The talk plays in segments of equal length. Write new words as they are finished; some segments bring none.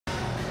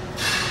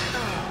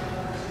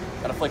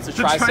flex a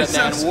tricep,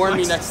 man. Warn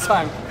me next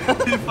time.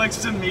 He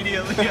flexed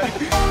immediately.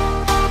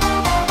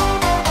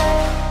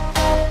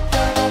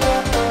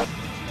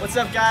 What's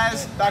up,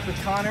 guys? Back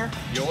with Connor.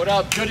 Yo, what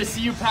up? Good to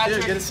see you, Patrick.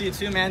 Dude, good to see you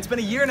too, man. It's been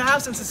a year and a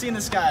half since I've seen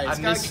this guy.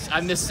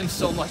 I missed him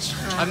so much.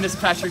 I missed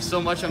Patrick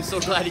so much. I'm so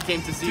glad he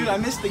came to see you. Dude, I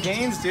missed the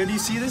gains, dude. Do you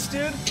see this,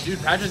 dude?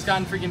 Dude, Patrick's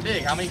gotten freaking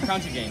big. How many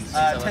pounds you gained?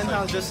 10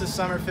 pounds just this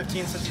summer,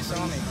 15 since you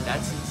saw me.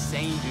 That's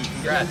insane, dude.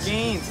 Congrats.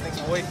 Gains.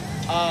 Thanks, boy.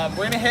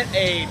 We're gonna hit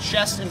a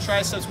chest and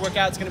triceps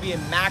workout. It's gonna be a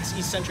max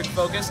eccentric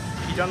focus.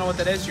 If you don't know what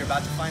that is, you're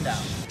about to find out.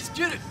 Let's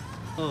get it.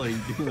 Oh, you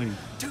doing?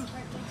 Dude,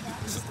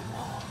 this is the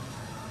wall.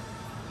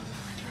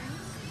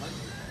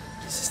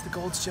 This is the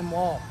Gold's Gym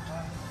wall.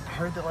 I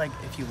heard that, like,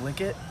 if you lick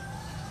it,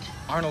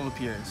 Arnold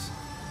appears.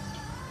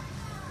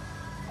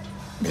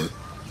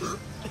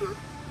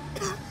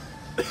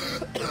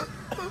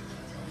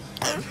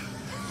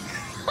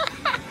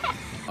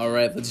 All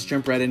right, let's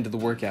jump right into the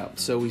workout.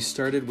 So we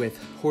started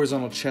with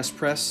horizontal chest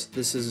press.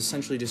 This is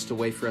essentially just a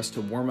way for us to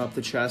warm up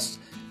the chest,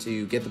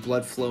 to get the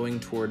blood flowing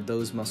toward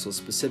those muscles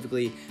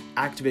specifically,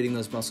 activating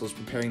those muscles,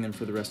 preparing them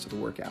for the rest of the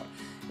workout.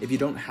 If you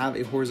don't have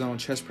a horizontal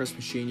chest press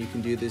machine, you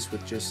can do this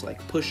with just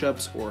like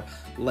push-ups or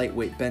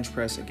lightweight bench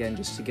press, again,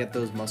 just to get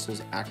those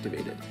muscles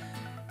activated.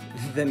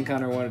 Then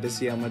Connor wanted to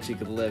see how much he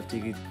could lift.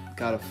 He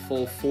got a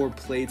full 4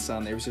 plates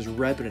on there. He was just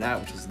repping it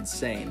out, which is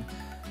insane.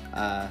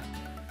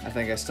 I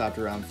think I stopped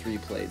around 3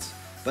 plates.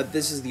 But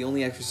this is the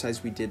only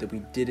exercise we did that we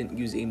didn't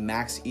use a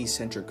max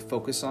eccentric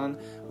focus on,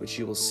 which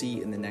you will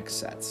see in the next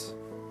sets.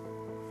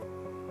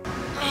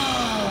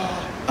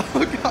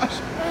 Oh gosh.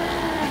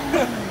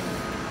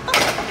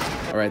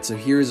 Alright, so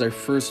here is our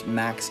first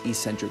max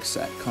eccentric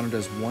set. Connor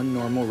does 1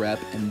 normal rep,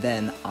 and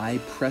then I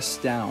press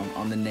down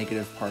on the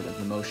negative part of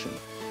the motion.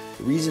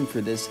 The reason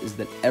for this is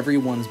that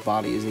everyone's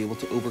body is able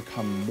to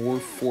overcome more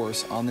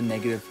force on the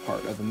negative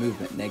part of the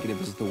movement.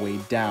 Negative is the way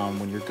down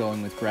when you're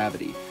going with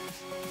gravity.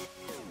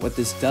 What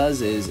this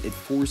does is it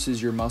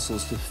forces your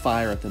muscles to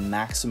fire at the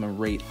maximum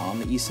rate on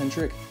the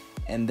eccentric,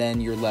 and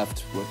then you're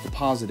left with the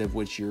positive,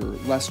 which you're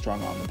less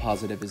strong on. The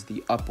positive is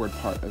the upward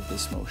part of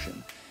this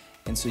motion.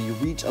 And so you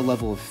reach a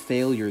level of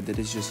failure that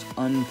is just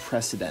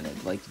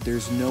unprecedented. Like,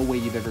 there's no way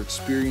you've ever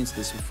experienced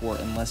this before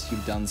unless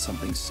you've done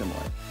something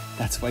similar.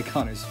 That's why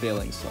Connor's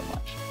failing so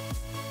much.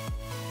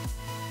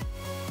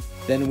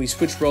 Then we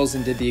switched roles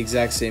and did the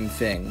exact same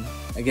thing.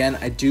 Again,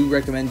 I do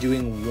recommend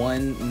doing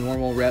 1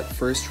 normal rep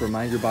first to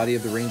remind your body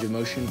of the range of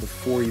motion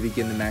before you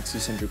begin the max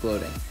eccentric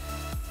loading.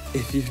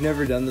 If you've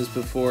never done this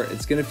before,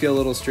 it's going to feel a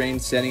little strange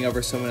standing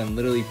over someone and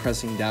literally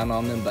pressing down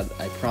on them, but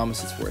I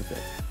promise it's worth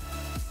it.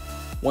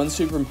 One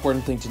super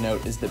important thing to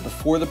note is that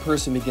before the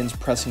person begins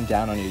pressing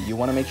down on you, you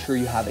want to make sure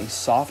you have a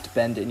soft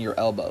bend in your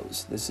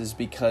elbows. This is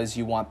because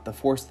you want the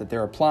force that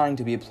they're applying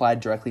to be applied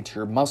directly to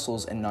your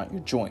muscles and not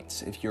your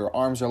joints. If your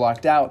arms are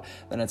locked out,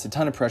 then it's a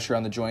ton of pressure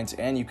on the joints,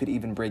 and you could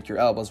even break your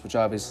elbows, which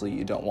obviously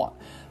you don't want.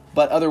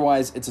 But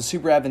otherwise, it's a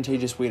super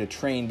advantageous way to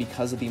train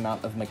because of the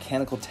amount of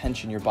mechanical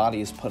tension your body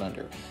is put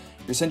under.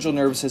 Your central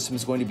nervous system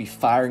is going to be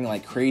firing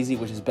like crazy,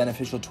 which is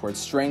beneficial towards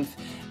strength,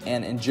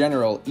 and in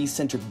general,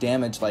 eccentric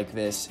damage like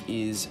this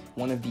is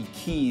one of the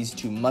keys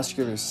to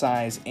muscular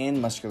size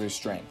and muscular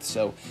strength.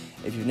 So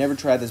if you've never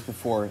tried this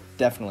before,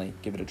 definitely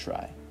give it a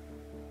try.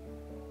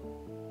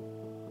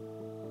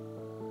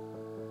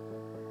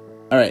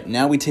 Alright,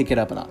 now we take it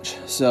up a notch.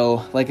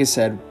 So, like I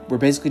said, we're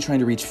basically trying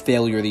to reach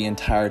failure the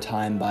entire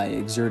time by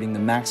exerting the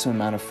maximum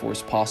amount of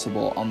force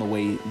possible on the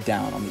way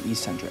down, on the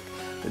eccentric.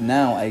 But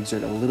now I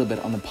exert a little bit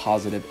on the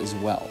positive as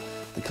well.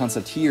 The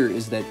concept here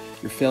is that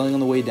you're failing on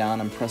the way down,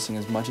 I'm pressing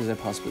as much as I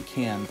possibly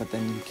can, but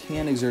then you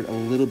can exert a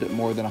little bit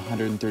more than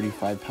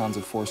 135 pounds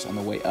of force on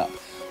the way up.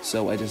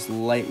 So I just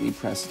lightly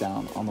press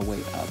down on the way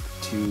up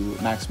to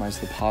maximize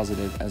the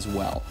positive as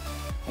well.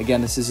 Again,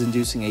 this is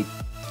inducing a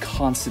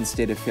constant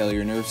state of failure.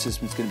 Your nervous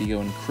system's going to be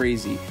going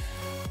crazy,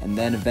 and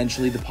then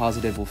eventually the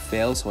positive will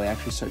fail, so I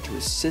actually start to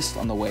assist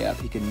on the way up.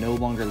 He can no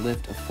longer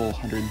lift a full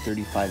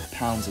 135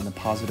 pounds in the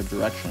positive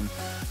direction,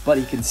 but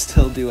he can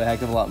still do a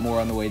heck of a lot more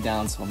on the way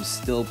down, so I'm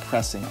still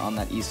pressing on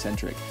that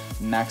eccentric,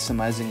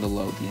 maximizing the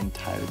load the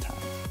entire time.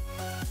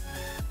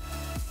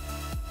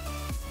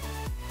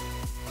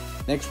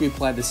 Next, we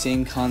apply the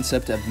same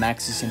concept of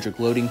max eccentric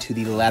loading to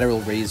the lateral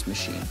raise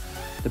machine.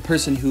 The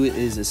person who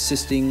is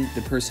assisting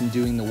the person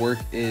doing the work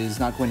is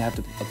not going to have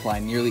to apply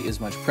nearly as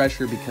much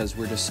pressure because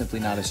we're just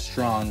simply not as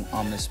strong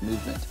on this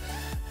movement.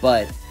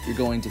 But you're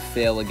going to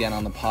fail again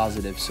on the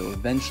positive, so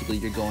eventually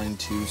you're going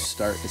to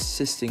start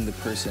assisting the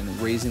person,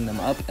 raising them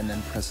up and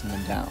then pressing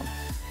them down.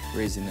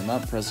 Raising them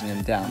up, pressing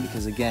them down,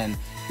 because again,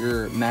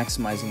 you're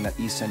maximizing that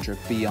eccentric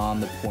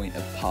beyond the point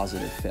of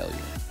positive failure.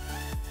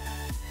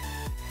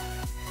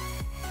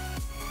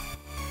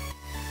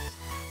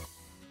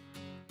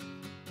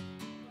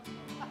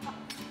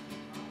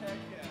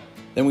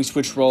 Then we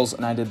switched roles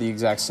and I did the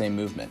exact same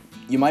movement.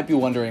 You might be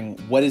wondering,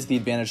 what is the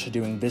advantage to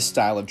doing this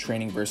style of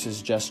training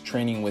versus just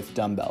training with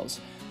dumbbells?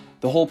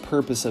 The whole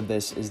purpose of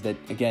this is that,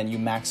 again, you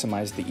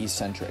maximize the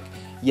eccentric.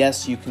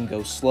 Yes, you can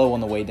go slow on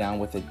the way down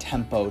with a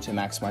tempo to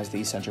maximize the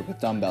eccentric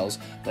with dumbbells,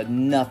 but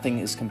nothing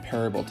is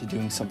comparable to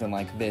doing something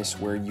like this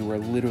where you are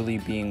literally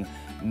being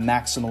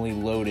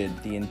maximally loaded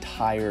the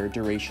entire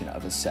duration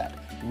of a set,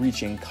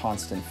 reaching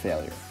constant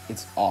failure.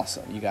 It's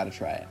awesome. You gotta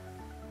try it.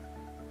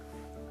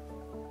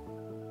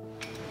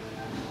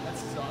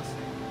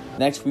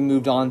 Next, we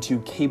moved on to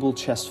cable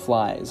chest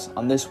flies.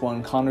 On this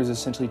one, Connor's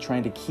essentially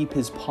trying to keep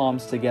his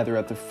palms together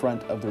at the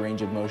front of the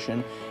range of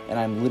motion, and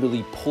I'm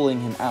literally pulling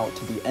him out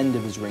to the end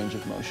of his range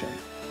of motion.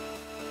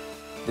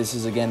 This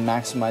is again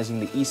maximizing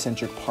the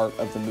eccentric part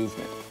of the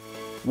movement.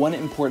 One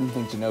important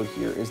thing to note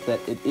here is that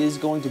it is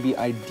going to be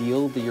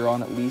ideal that you're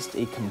on at least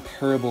a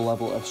comparable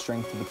level of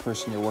strength to the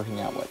person you're working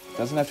out with. It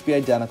doesn't have to be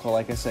identical.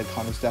 Like I said,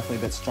 Connor's definitely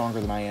a bit stronger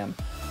than I am.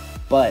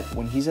 But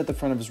when he's at the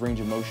front of his range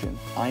of motion,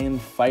 I am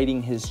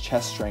fighting his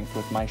chest strength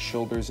with my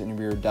shoulders and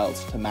rear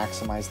delts to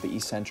maximize the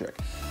eccentric.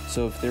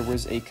 So if there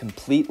was a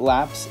complete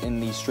lapse in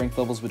the strength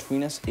levels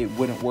between us, it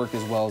wouldn't work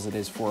as well as it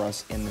is for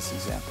us in this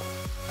example.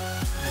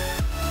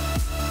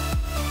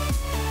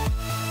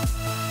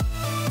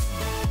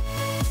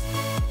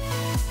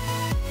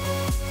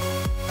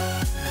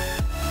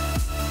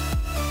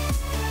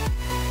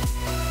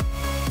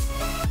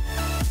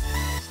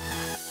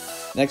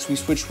 Next, we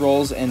switched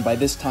roles, and by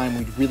this time,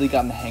 we'd really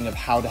gotten the hang of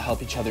how to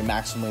help each other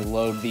maximally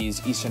load these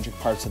eccentric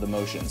parts of the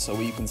motion. So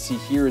what you can see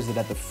here is that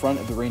at the front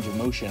of the range of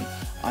motion,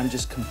 I'm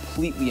just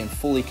completely and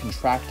fully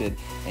contracted,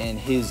 and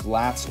his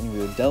lats and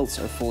rear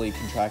delts are fully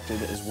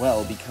contracted as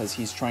well because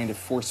he's trying to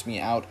force me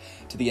out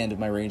to the end of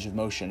my range of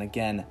motion,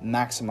 again,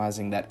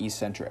 maximizing that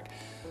eccentric.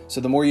 So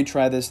the more you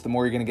try this, the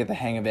more you're going to get the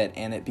hang of it,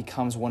 and it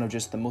becomes one of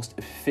just the most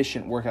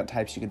efficient workout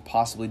types you could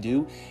possibly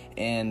do,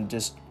 and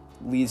just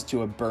leads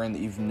to a burn that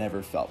you've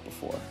never felt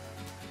before.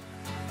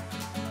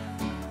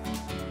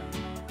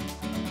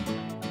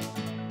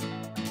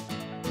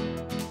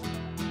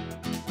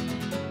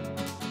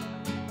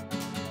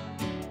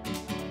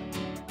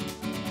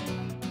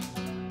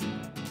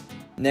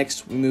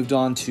 Next, we moved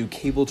on to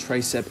cable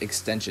tricep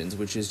extensions,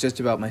 which is just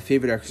about my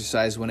favorite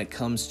exercise when it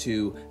comes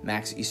to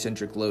max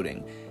eccentric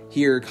loading.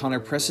 Here, Connor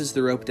presses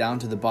the rope down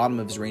to the bottom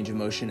of his range of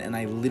motion, and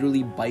I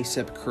literally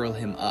bicep curl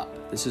him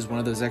up. This is one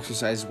of those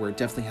exercises where it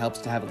definitely helps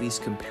to have at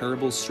least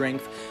comparable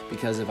strength,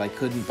 because if I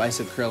couldn't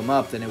bicep curl him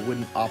up, then it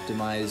wouldn't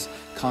optimize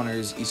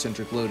Connor's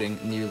eccentric loading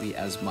nearly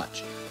as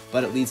much.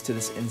 But it leads to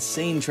this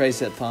insane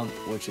tricep pump,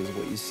 which is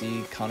what you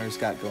see Connor's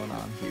got going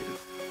on here.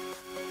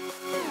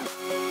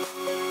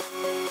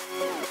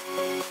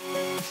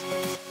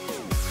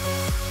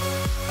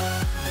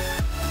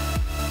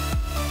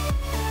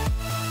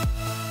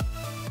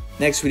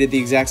 Next, we did the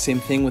exact same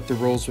thing with the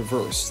roles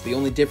reversed. The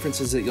only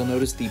difference is that you'll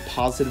notice the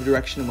positive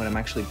direction when I'm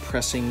actually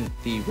pressing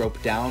the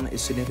rope down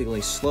is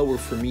significantly slower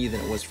for me than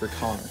it was for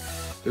Connor.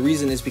 The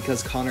reason is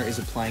because Connor is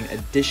applying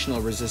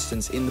additional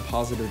resistance in the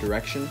positive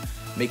direction,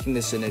 making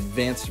this an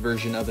advanced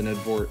version of an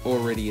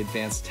already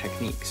advanced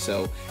technique.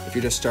 So if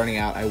you're just starting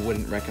out, I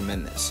wouldn't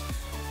recommend this.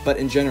 But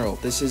in general,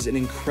 this is an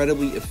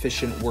incredibly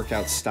efficient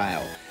workout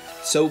style.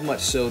 So much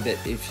so that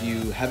if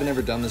you haven't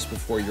ever done this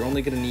before, you're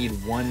only going to need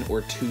 1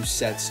 or 2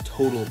 sets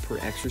total per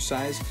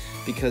exercise,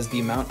 because the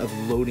amount of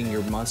loading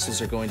your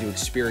muscles are going to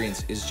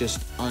experience is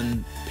just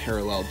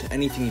unparalleled to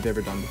anything you've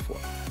ever done before.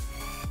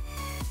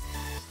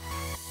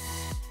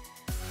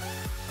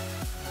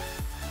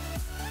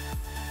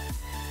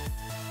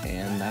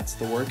 And that's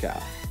the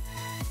workout.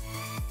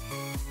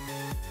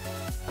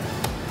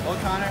 Well,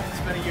 Connor, it's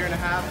been a year and a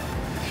half.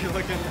 You're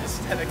looking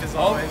aesthetic as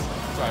always.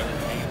 Sorry,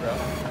 hang it, bro.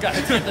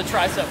 Gotta get the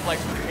tricep flex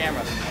with the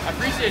camera. I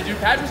appreciate it, dude.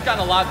 Patrick's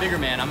gotten a lot bigger,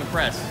 man. I'm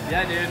impressed.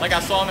 Yeah, dude. Like, I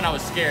saw him and I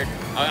was scared.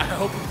 I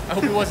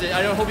hope he wasn't.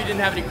 I hope he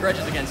didn't have any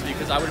grudges against me,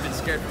 because I would have been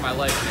scared for my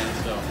life, man.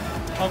 So.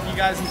 Hope you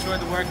guys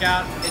enjoyed the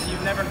workout. If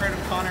you've never heard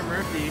of Connor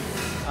Murphy,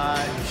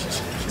 you should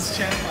check his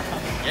channel out.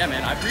 Yeah,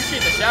 man. I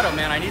appreciate the shout out,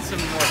 man. I need some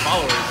more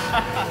followers.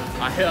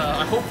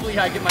 Hopefully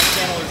I get my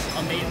channel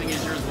as amazing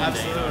as yours one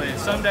day. Absolutely.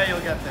 Someday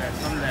you'll get there.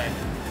 Someday.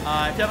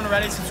 If you haven't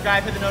already,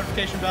 subscribe, hit the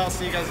notification bell.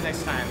 See you guys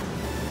next time.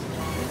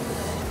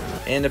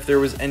 And if there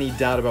was any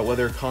doubt about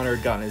whether Connor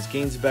had gotten his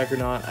gains back or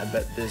not, I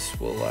bet this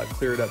will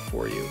clear it up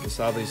for you. This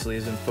obviously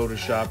isn't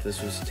photoshopped.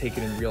 This was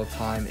taken in real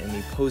time in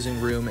the posing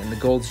room in the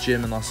Gold's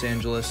Gym in Los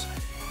Angeles.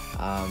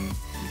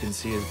 You can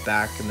see his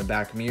back in the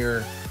back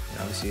mirror, and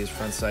obviously his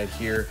front side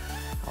here.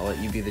 I'll let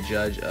you be the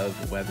judge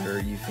of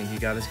whether you think he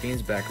got his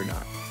gains back or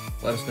not.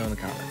 Let us know in the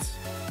comments.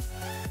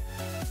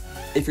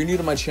 If you're new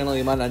to my channel,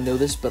 you might not know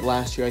this, but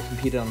last year I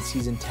competed on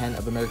season 10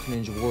 of American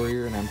Ninja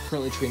Warrior, and I'm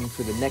currently training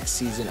for the next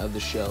season of the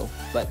show.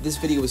 But this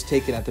video was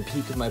taken at the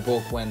peak of my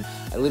bulk when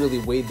I literally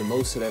weighed the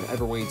most that I've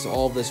ever weighed, so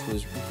all of this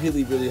was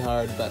really, really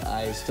hard, but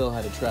I still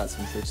had to try out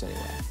some tricks anyway.